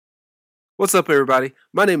What's up, everybody?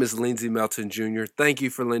 My name is Lindsey Melton Jr. Thank you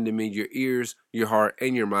for lending me your ears, your heart,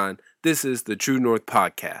 and your mind. This is the True North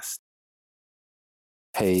Podcast.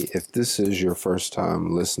 Hey, if this is your first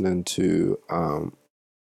time listening to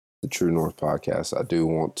the True North Podcast, I do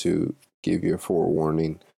want to give you a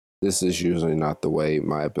forewarning. This is usually not the way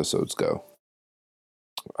my episodes go.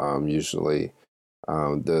 Usually,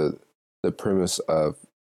 the premise of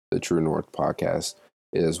the True North Podcast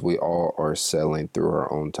is we all are sailing through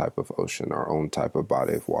our own type of ocean, our own type of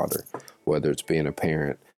body of water, whether it's being a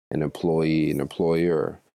parent, an employee, an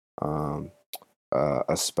employer, a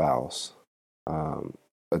spouse,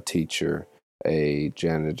 a teacher, a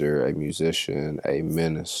janitor, a musician, a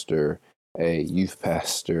minister, a youth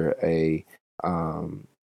pastor, a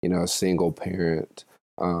single parent,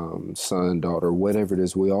 son, daughter, whatever it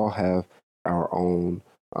is. We all have our own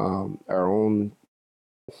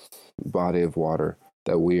body of water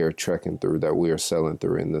that we are trekking through, that we are sailing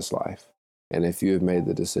through in this life. And if you have made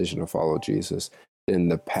the decision to follow Jesus, then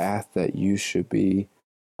the path that you should be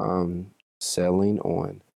sailing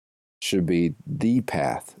on should be the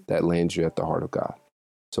path that lands you at the heart of God.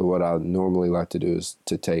 So what I normally like to do is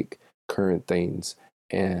to take current things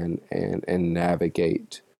and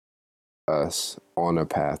navigate us on a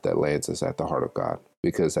path that lands us at the heart of God.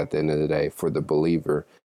 Because at the end of the day, for the believer,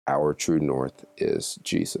 our true north is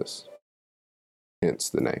Jesus.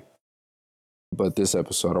 Hence the name. But this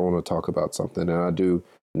episode, I want to talk about something, and I do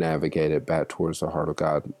navigate it back towards the heart of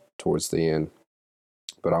God towards the end.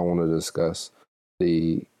 But I want to discuss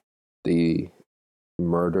the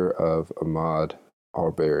murder of Ahmaud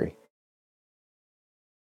Arbery.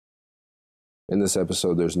 In this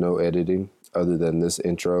episode, there's no editing other than this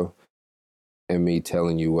intro and me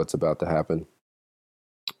telling you what's about to happen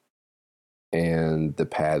and the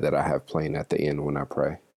pad that I have playing at the end when I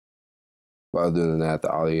pray. But other than that,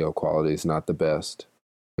 the audio quality is not the best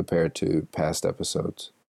compared to past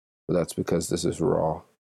episodes. But that's because this is raw.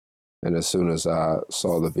 And as soon as I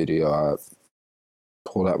saw the video, I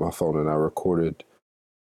pulled out my phone and I recorded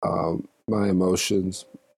my emotions,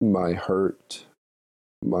 my hurt,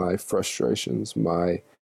 my frustrations, my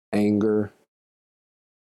anger,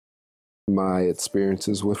 my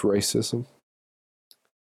experiences with racism,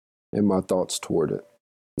 and my thoughts toward it.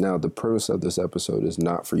 Now, the premise of this episode is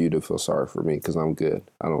not for you to feel sorry for me because I'm good.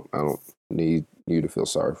 I don't need you to feel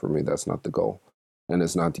sorry for me. That's not the goal. And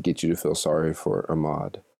it's not to get you to feel sorry for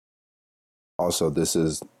Ahmaud. Also, this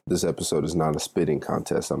episode is not a spitting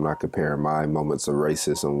contest. I'm not comparing my moments of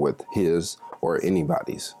racism with his or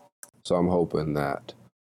anybody's. So I'm hoping that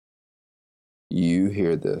you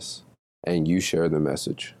hear this and you share the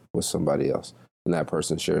message with somebody else, and that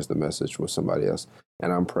person shares the message with somebody else.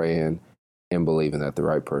 And I'm praying and believing that the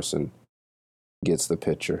right person gets the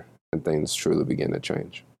picture and things truly begin to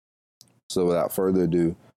change. So without further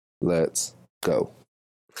ado, let's go.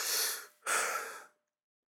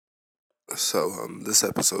 So this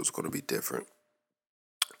episode is going to be different.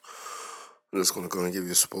 I'm just going to give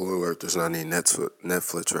you a spoiler alert. There's not any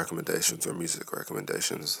Netflix recommendations or music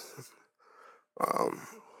recommendations.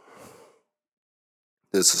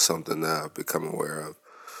 This is something that I've become aware of.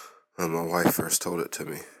 My wife first told it to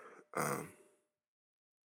me.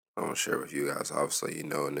 I want to share it with you guys. Obviously, you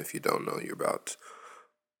know, and if you don't know, you might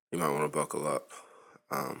want to buckle up.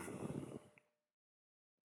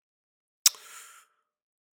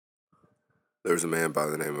 There's a man by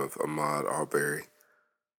the name of Ahmaud Arbery,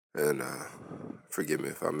 and forgive me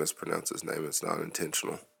if I mispronounce his name. It's not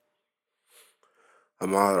intentional.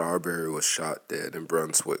 Ahmaud Arbery was shot dead in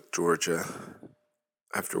Brunswick, Georgia,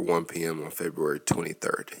 after 1 p.m. on February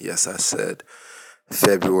 23rd. Yes, I said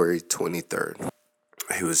February 23rd.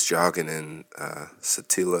 He was jogging in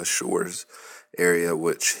Satilla Shores area,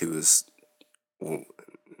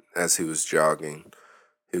 as he was jogging,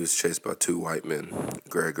 he was chased by two white men,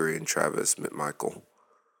 Gregory and Travis McMichael,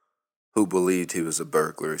 who believed he was a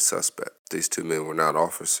burglary suspect. These two men were not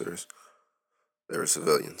officers. They were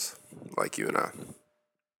civilians, like you and I.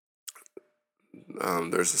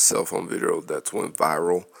 There's a cell phone video that's went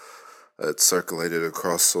viral. It circulated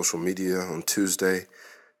across social media on Tuesday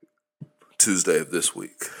of this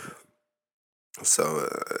week. So,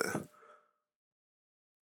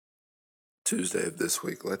 Tuesday of this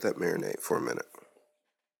week. Let that marinate for a minute.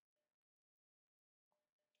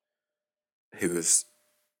 He was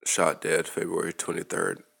shot dead February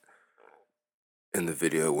 23rd, and the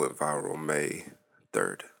video went viral May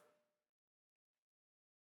 3rd.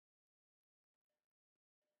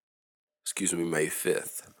 Excuse me, May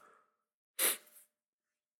 5th.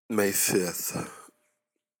 May 5th.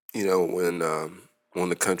 You know, when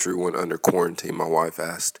the country went under quarantine, my wife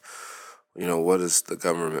asked, what is the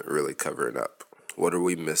government really covering up? What are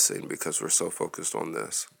we missing because we're so focused on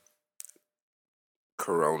this?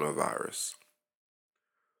 Coronavirus.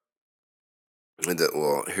 And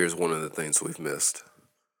here's one of the things we've missed.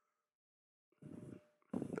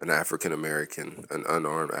 An African American, an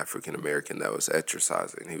unarmed African American that was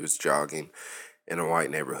exercising. He was jogging in a white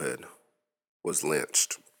neighborhood, was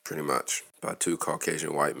lynched pretty much by two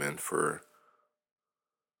Caucasian white men for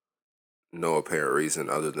no apparent reason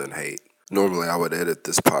other than hate. Normally, I would edit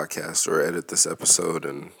this podcast or edit this episode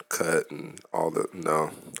and cut and all that. No,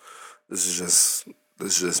 this is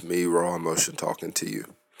just me, raw emotion, talking to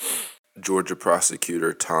you. Georgia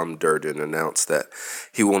prosecutor Tom Durden announced that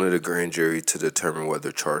he wanted a grand jury to determine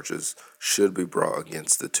whether charges should be brought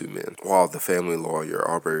against the two men. While the family lawyer,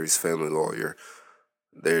 Arbery's family lawyer,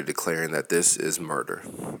 they're declaring that this is murder.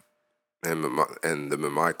 And the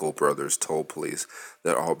McMichael brothers told police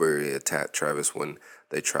that Arbery attacked Travis when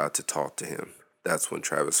they tried to talk to him. That's when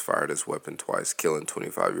Travis fired his weapon twice, killing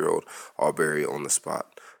 25-year-old Arbery on the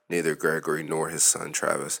spot. Neither Gregory nor his son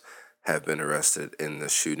Travis have been arrested in the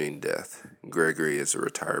shooting death. Gregory is a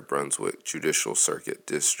retired Brunswick Judicial Circuit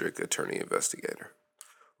District Attorney investigator.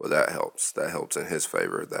 Well, that helps. That helps in his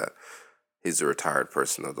favor that he's a retired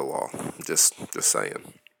person of the law. Just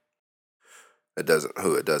saying.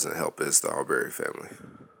 Who it doesn't help is the Arbery family.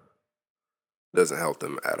 It doesn't help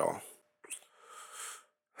them at all.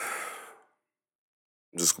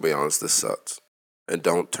 I'm just gonna be honest, this sucks. And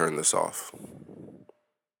don't turn this off.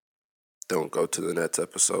 Don't go to the next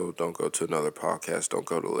episode. Don't go to another podcast. Don't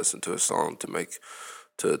go to listen to a song to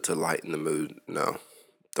lighten the mood. No,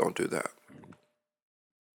 don't do that.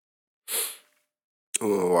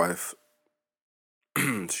 My wife,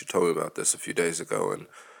 she told me about this a few days ago, and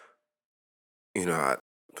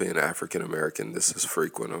being African American, this is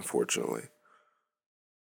frequent, unfortunately.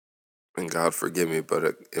 And God forgive me,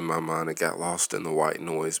 but in my mind, it got lost in the white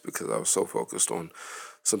noise because I was so focused on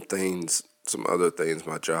some other things,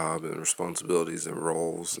 my job and responsibilities and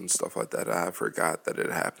roles and stuff like that. I forgot that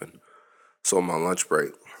it happened. So on my lunch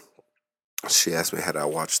break, she asked me had I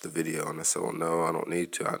watched the video, and I said, well, no, I don't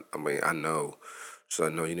need to. I know. She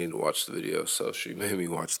said, no, you need to watch the video. So she made me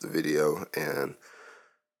watch the video, and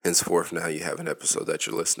henceforth now you have an episode that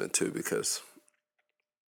you're listening to because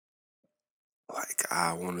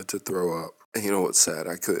I wanted to throw up. And you know what's sad?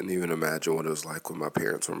 I couldn't even imagine what it was like when my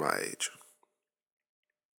parents were my age.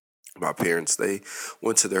 My parents, they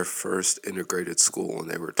went to their first integrated school when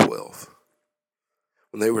they were 12.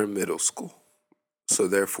 When they were in middle school. So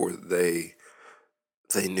therefore, they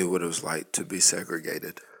knew what it was like to be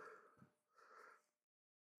segregated.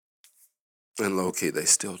 And low-key, they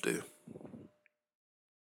still do.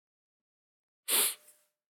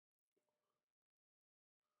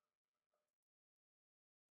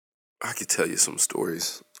 I could tell you some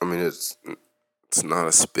stories. I mean, it's not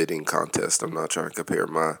a spitting contest. I'm not trying to compare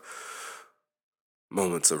my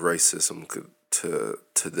moments of racism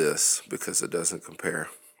to this because it doesn't compare.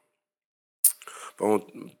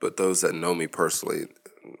 But those that know me personally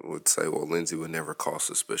would say, "Well, Lindsay would never cause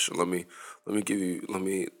suspicion." Let me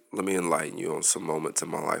enlighten you on some moments in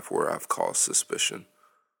my life where I've caused suspicion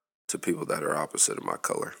to people that are opposite of my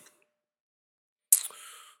color.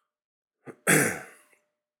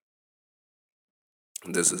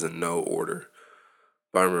 This is in no order,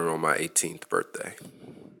 but I remember on my 18th birthday.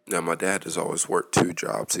 Now, my dad has always worked two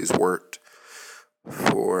jobs. He's worked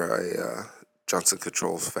for a Johnson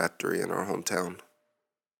Controls factory in our hometown.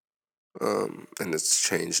 And it's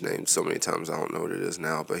changed names so many times, I don't know what it is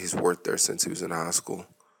now, but he's worked there since he was in high school,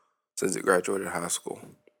 since he graduated high school.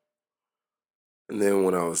 And then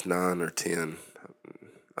when I was 9 or 10,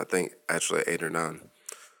 I think actually 8 or 9,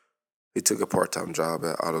 he took a part-time job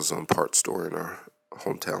at AutoZone parts store in our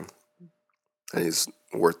hometown. And he's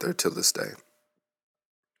worked there till this day.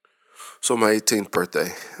 So my 18th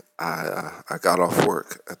birthday, I got off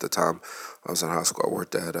work at the time. I was in high school. I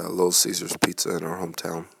worked at Little Caesars Pizza in our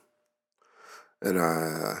hometown. And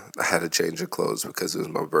I had to change of clothes because it was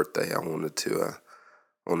my birthday. I wanted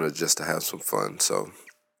just to have some fun. So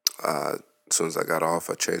as soon as I got off,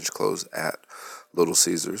 I changed clothes at Little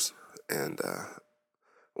Caesars and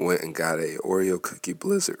went and got a Oreo cookie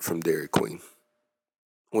blizzard from Dairy Queen,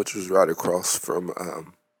 which was right across from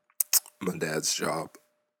my dad's job.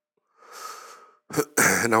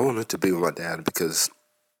 And I wanted to be with my dad because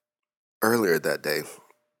earlier that day,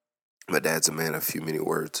 my dad's a man of many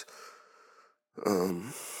words.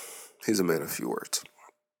 He's a man of few words.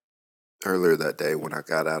 Earlier that day when I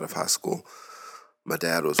got out of high school, my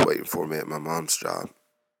dad was waiting for me at my mom's job.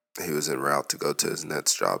 He was en route to go to his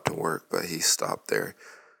next job to work, but he stopped there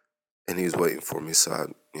and he was waiting for me.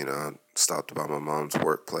 So I stopped by my mom's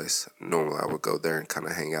workplace. Normally I would go there and kind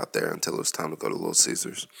of hang out there until it was time to go to Little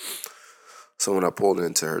Caesars. So when I pulled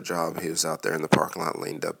into her job, he was out there in the parking lot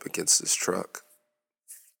leaned up against his truck,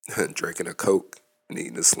 drinking a Coke and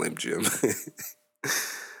eating a Slim Jim.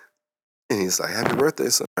 And he's like, "Happy birthday,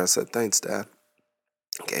 son." I said, "Thanks, Dad."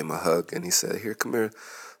 Gave him a hug, and he said, "Here, come here,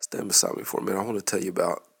 stand beside me for a minute. I want to tell you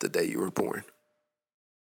about the day you were born."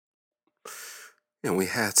 And we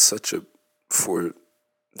had for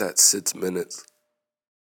that 6 minutes,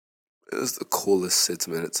 it was the coolest 6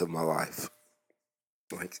 minutes of my life.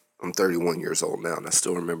 Like, I'm 31 years old now, and I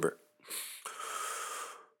still remember it.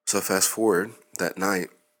 So fast forward, that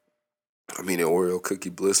night, I'm eating Oreo cookie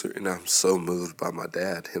blizzard, and I'm so moved by my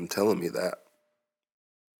dad, him telling me that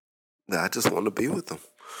I just want to be with him.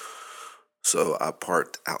 So I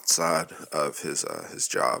parked outside of his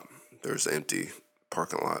job. There's an empty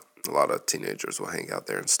parking lot. A lot of teenagers will hang out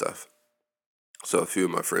there and stuff. So a few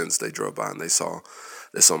of my friends, they drove by and they saw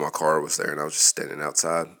my car was there, and I was just standing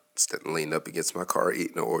outside, leaned up against my car,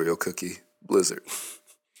 eating an Oreo cookie blizzard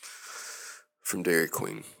from Dairy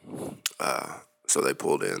Queen. So they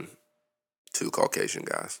pulled in two Caucasian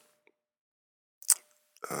guys,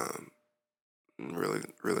 really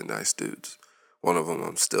really nice dudes. One of them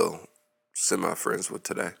I'm still semi friends with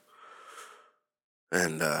today,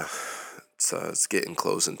 and it's getting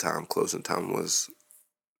closing time. Closing time was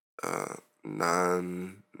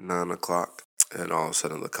 9 o'clock, and all of a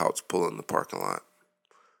sudden the cops pull in the parking lot,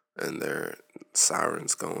 and their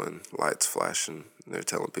sirens going, lights flashing, and they're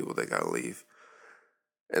telling people they gotta leave.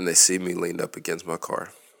 And they see me leaned up against my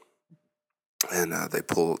car, and they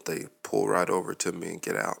pull right over to me and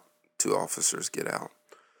get out. Two officers get out,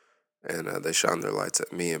 and they shine their lights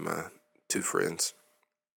at me and my two friends.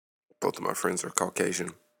 Both of my friends are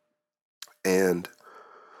Caucasian, and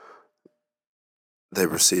they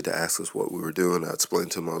proceeded to ask us what we were doing. I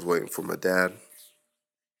explained to them I was waiting for my dad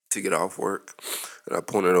to get off work, and I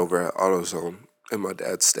pointed over at AutoZone, and my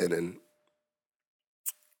dad's standing.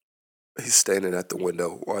 He's standing at the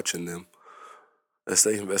window watching them as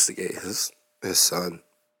they investigate his son,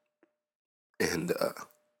 and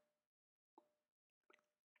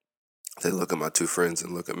they look at my two friends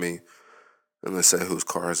and look at me, and they say, "Whose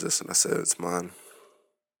car is this?" And I said, "It's mine."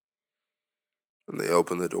 And they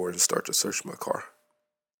open the door and start to search my car,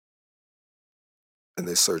 and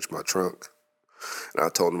they search my trunk. And I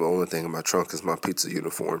told them the only thing in my trunk is my pizza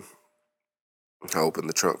uniform. I opened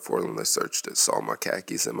the trunk for them. They searched it, saw my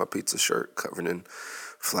khakis and my pizza shirt covered in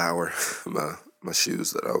flour, my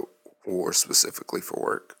shoes that I wore specifically for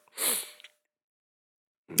work.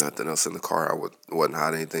 Nothing else in the car. Wasn't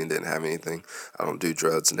hiding anything, didn't have anything. I don't do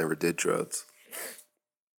drugs, never did drugs.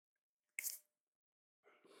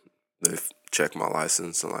 They checked my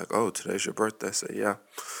license and like, "Oh, today's your birthday." I said, "Yeah,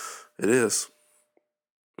 it is."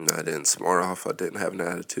 And I didn't smart off. I didn't have an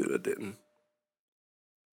attitude. I didn't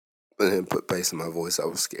put bass in my voice. I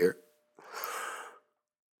was scared.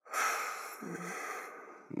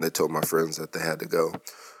 And they told my friends that they had to go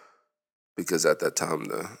because at that time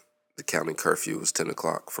the county curfew was 10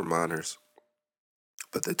 o'clock for minors.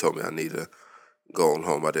 But they told me I need to go on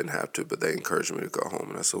home. I didn't have to, but they encouraged me to go home.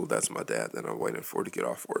 And I said, "Well, that's my dad that I'm waiting for to get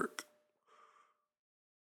off work."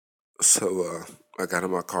 So I got in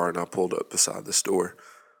my car and I pulled up beside the store.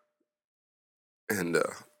 And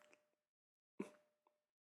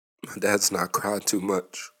my dad's not cried too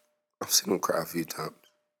much. I've seen him cry a few times.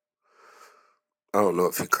 I don't know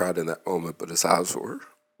if he cried in that moment, but his eyes were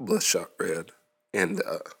bloodshot red. And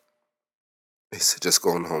he said, "Just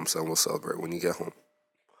going home, son. We'll celebrate when you get home."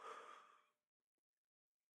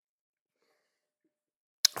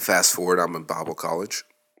 Fast forward, I'm in Bible college.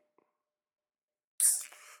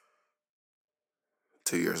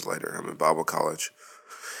 2 years later, I'm in Bible college,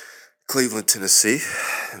 Cleveland, Tennessee.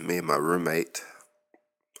 Me and my roommate,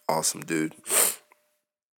 awesome dude,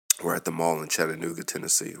 we're at the mall in Chattanooga,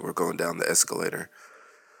 Tennessee. We're going down the escalator.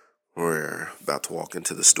 We're about to walk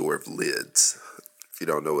into the store of Lids. If you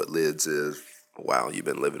don't know what Lids is, wow, you've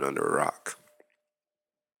been living under a rock.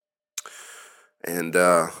 And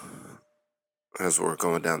as we're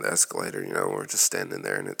going down the escalator, we're just standing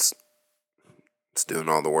there, and it's doing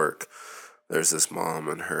all the work. There's this mom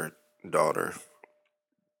and her daughter,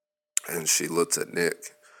 and she looks at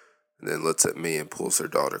Nick and then looks at me and pulls her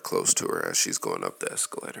daughter close to her as she's going up the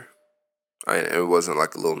escalator. It wasn't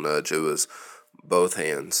like a little nudge. It was both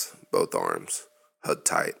hands, both arms, hugged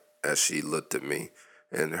tight as she looked at me,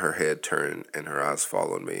 and her head turned and her eyes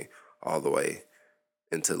followed me all the way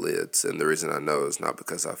into Lids. And the reason I know is not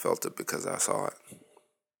because I felt it, because I saw it.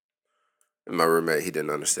 And my roommate, he didn't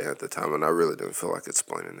understand at the time, and I really didn't feel like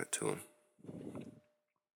explaining it to him.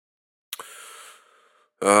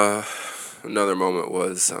 Uh, Another moment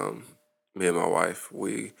was me and my wife.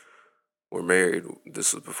 We were married.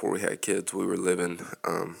 This was before we had kids. We were living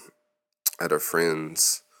at a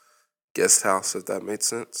friend's guest house, if that made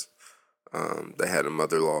sense. They had a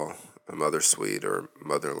mother suite or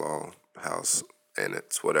mother-in-law house, and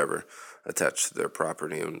it's whatever attached to their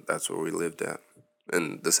property, and that's where we lived at.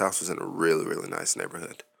 And this house was in a really, really nice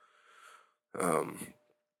neighborhood. And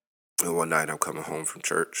one night I'm coming home from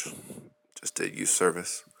church, just did youth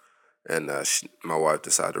service, and my wife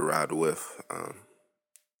decided to ride with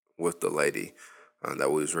the lady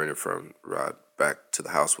that we was renting from, ride back to the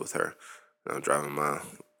house with her. And I'm driving my,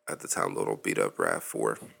 at the time, little beat up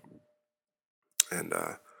RAV4, and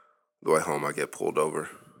the way home I get pulled over,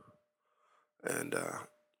 and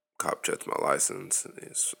cop checks my license, and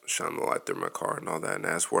he's shining the light through my car and all that, and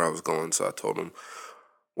asked where I was going. So I told him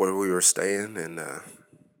where we were staying, and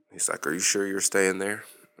he's like, "Are you sure you're staying there?"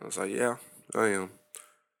 I was like, "Yeah, I am."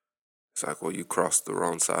 He's like, "Well, you crossed the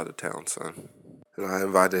wrong side of town, son." And I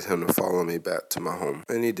invited him to follow me back to my home,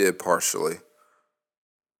 and he did partially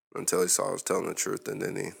until he saw I was telling the truth, and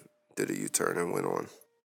then he did a U-turn and went on.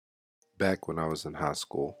 Back when I was in high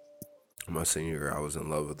school, My senior year, I was in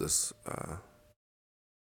love with this uh,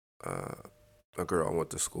 a girl I went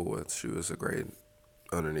to school with. She was a grade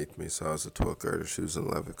underneath me, so I was a 12th grader. She was an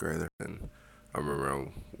 11th grader, and I remember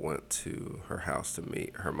I went to her house to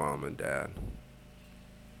meet her mom and dad,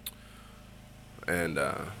 and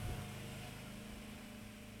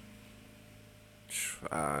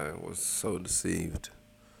I was so deceived,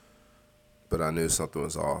 but I knew something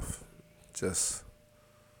was off. Just,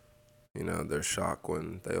 their shock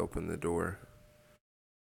when they opened the door,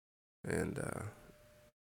 and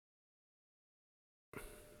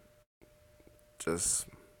just,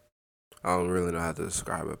 I don't really know how to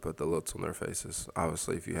describe it, but the looks on their faces.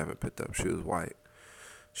 Obviously, if you haven't picked up, she was white.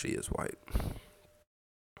 She is white.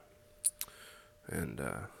 And,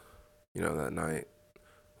 that night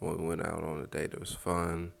when we went out on a date, it was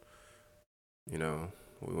fun. You know,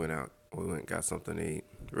 we went and got something to eat.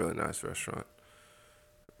 Really nice restaurant.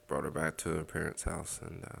 Brought her back to her parents' house,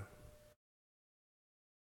 and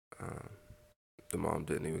uh, the mom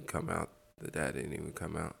didn't even come out. The dad didn't even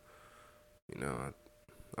come out. I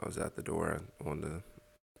was at the door. I wanted to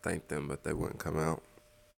thank them, but they wouldn't come out.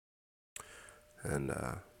 And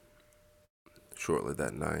shortly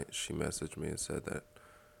that night, she messaged me and said that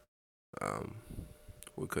um,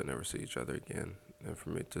 we could never see each other again, and for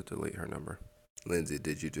me to delete her number. Lindsay,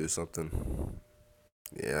 did you do something?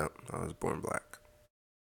 Yeah, I was born black.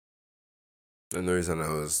 And the reason it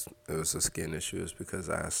was a skin issue is because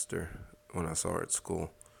I asked her when I saw her at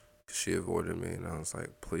school. She avoided me, and I was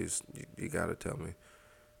like, "Please, you gotta tell me."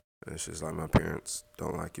 And she's like, "My parents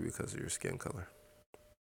don't like you because of your skin color.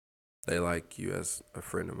 They like you as a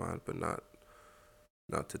friend of mine, but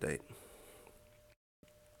not to date."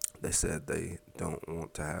 They said they don't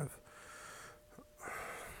want to have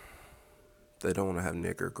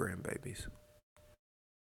nigger grandbabies.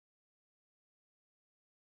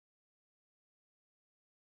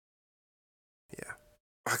 Yeah,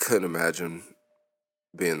 I couldn't imagine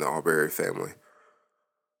being the Alberry family.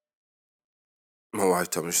 My wife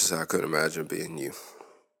told me, she said, "I couldn't imagine being you."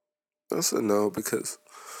 I said no, because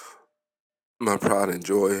my pride and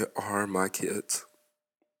joy are my kids.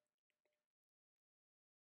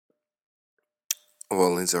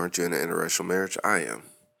 Well, Lindsay, aren't you in an interracial marriage? I am.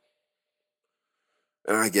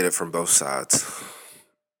 And I get it from both sides.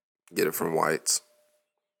 Get it from whites.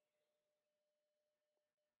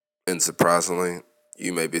 And surprisingly,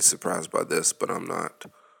 you may be surprised by this, but I'm not.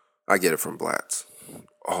 I get it from blacks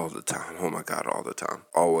all the time. Oh my God, all the time.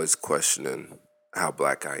 Always questioning how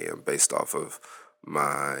black I am based off of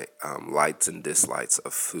my likes and dislikes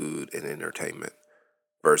of food and entertainment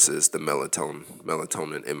versus the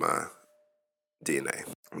melatonin in my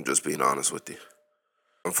DNA. I'm just being honest with you.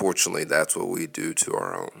 Unfortunately, that's what we do to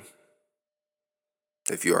our own.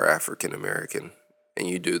 If you are African American and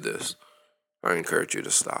you do this, I encourage you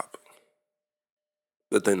to stop.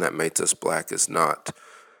 The thing that makes us black is not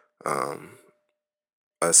um,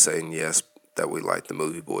 us saying yes that we like the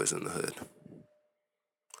movie Boys in the Hood.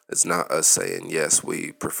 It's not us saying yes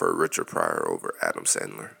we prefer Richard Pryor over Adam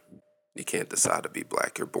Sandler. You can't decide to be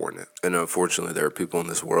black, you're born it. And unfortunately, there are people in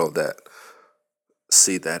this world that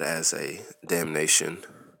see that as a damnation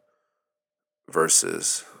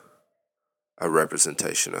versus a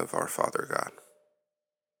representation of our Father God.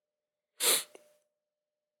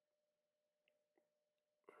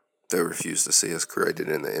 They refuse to see us created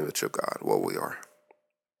in the image of God, what we are.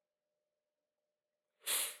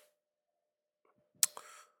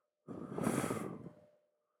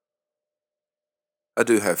 I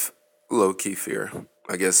do have low key fear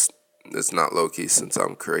I guess it's not low-key since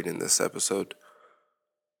I'm creating this episode.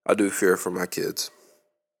 I do fear for my kids.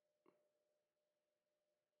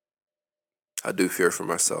 I do fear for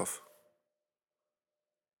myself.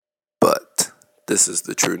 But this is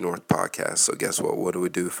the True North podcast. So guess what? What do we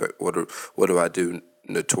do? What do I do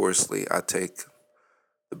notoriously? I take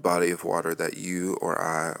the body of water that you or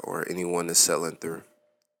I or anyone is sailing through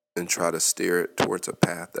and try to steer it towards a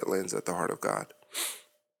path that lands at the heart of God.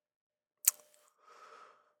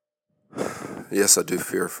 Yes, I do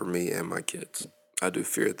fear for me and my kids. I do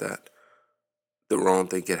fear that the wrong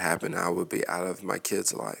thing could happen. I would be out of my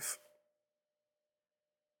kids' life.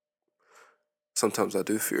 Sometimes I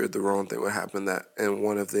do fear the wrong thing would happen and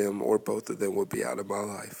one of them or both of them would be out of my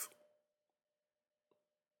life.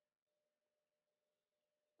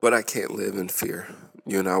 But I can't live in fear.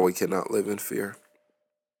 You and I, we cannot live in fear.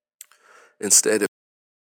 Instead,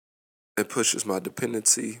 it pushes my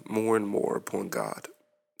dependency more and more upon God.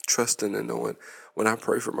 Trusting and knowing when I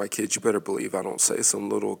pray for my kids, you better believe I don't say some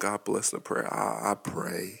little God bless the prayer. I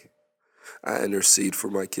pray. I intercede for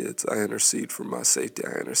my kids. I intercede for my safety.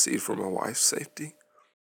 I intercede for my wife's safety.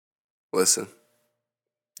 Listen,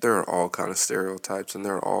 there are all kind of stereotypes and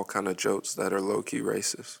there are all kind of jokes that are low-key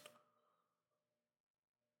racist.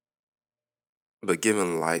 But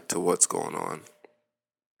giving light to what's going on,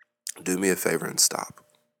 do me a favor and stop.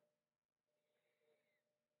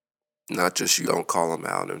 Not just you don't call them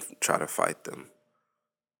out and try to fight them.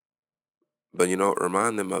 But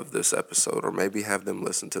remind them of this episode, or maybe have them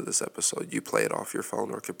listen to this episode. You play it off your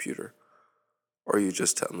phone or computer, or you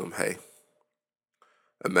just tell them, hey,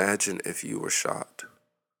 imagine if you were shot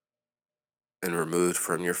and removed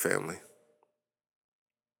from your family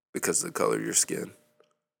because of the color of your skin.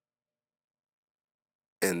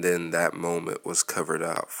 And then that moment was covered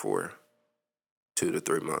up for 2 to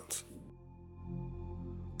 3 months.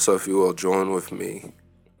 So if you will join with me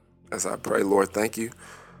as I pray, Lord, thank you.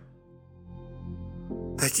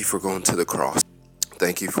 Thank you for going to the cross.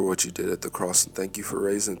 Thank you for what you did at the cross. And thank you for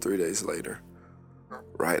raising 3 days later.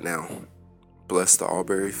 Right now, bless the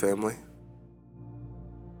Albury family.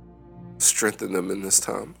 Strengthen them in this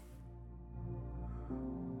time.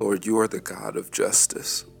 Lord, you are the God of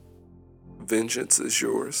justice. Vengeance is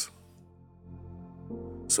yours.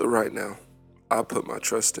 So right now, I put my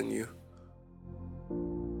trust in you.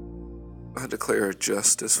 I declare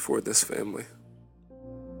justice for this family.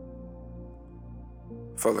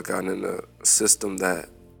 Father God, in a system that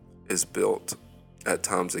is built at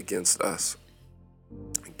times against us,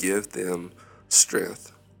 give them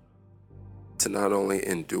strength to not only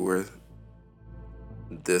endure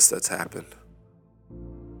this that's happened,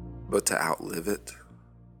 but to outlive it,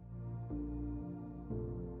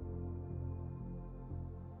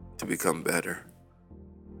 to become better,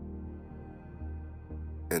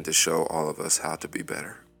 and to show all of us how to be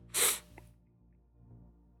better.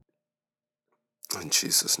 In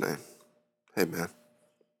Jesus' name, amen.